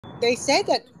they said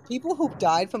that people who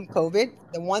died from COVID,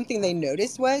 the one thing they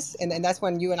noticed was, and that's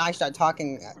when you and I started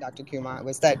talking, Dr. Kumar,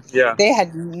 was that Yeah. they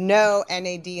had no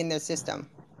NAD in their system.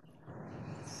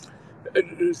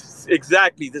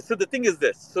 Exactly. So the thing is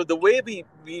this. So the way we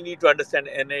need to understand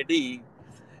NAD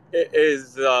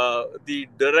is the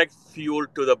direct fuel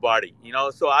to the body.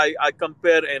 So I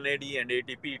compare NAD and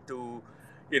ATP to,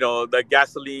 the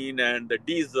gasoline and the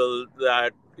diesel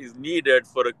that is needed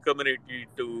for a community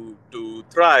to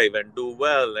thrive and do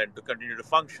well and to continue to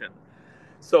function.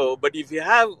 So, but if you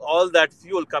have all that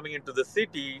fuel coming into the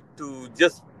city to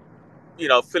just,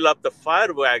 fill up the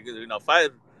fire wagon,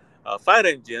 fire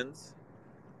engines,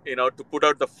 to put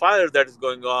out the fire that is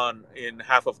going on in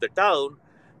half of the town,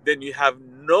 then you have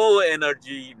no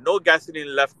energy, no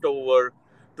gasoline left over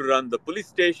to run the police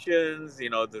stations,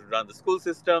 to run the school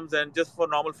systems, and just for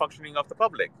normal functioning of the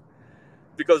public.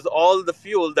 Because all the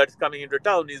fuel that's coming into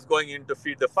town is going in to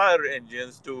feed the fire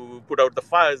engines to put out the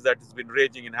fires that has been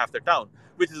raging in half the town,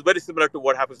 which is very similar to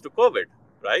what happens to COVID,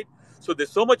 right? So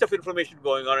there's so much of inflammation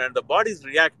going on, and the body's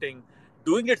reacting,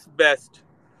 doing its best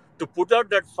to put out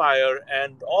that fire,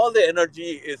 and all the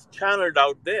energy is channeled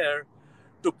out there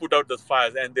to put out those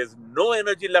fires, and there's no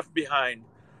energy left behind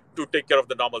to take care of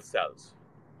the normal cells.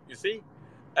 You see,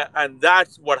 and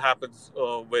that's what happens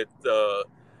with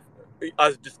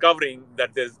us discovering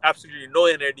that there's absolutely no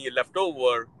NAD left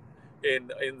over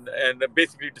in and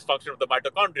basically dysfunction of the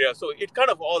mitochondria. So it kind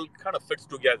of all kind of fits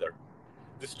together.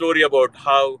 The story about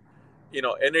how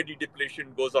NAD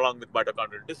depletion goes along with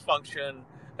mitochondrial dysfunction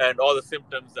and all the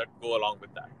symptoms that go along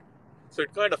with that. So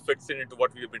it kind of fits into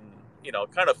what we've been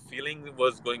kind of feeling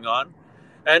was going on.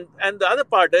 And the other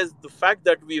part is the fact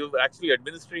that we were actually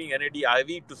administering NAD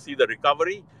IV to see the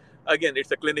recovery. Again,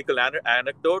 it's a clinical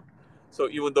anecdote. So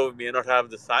even though we may not have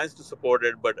the science to support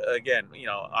it, but again,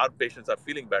 our patients are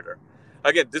feeling better.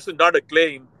 Again, this is not a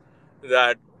claim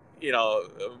that we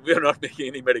are not making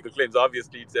any medical claims.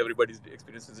 Obviously, it's everybody's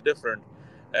experience is different,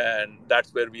 and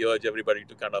that's where we urge everybody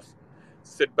to kind of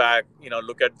sit back,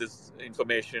 look at this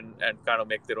information, and kind of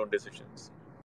make their own decisions.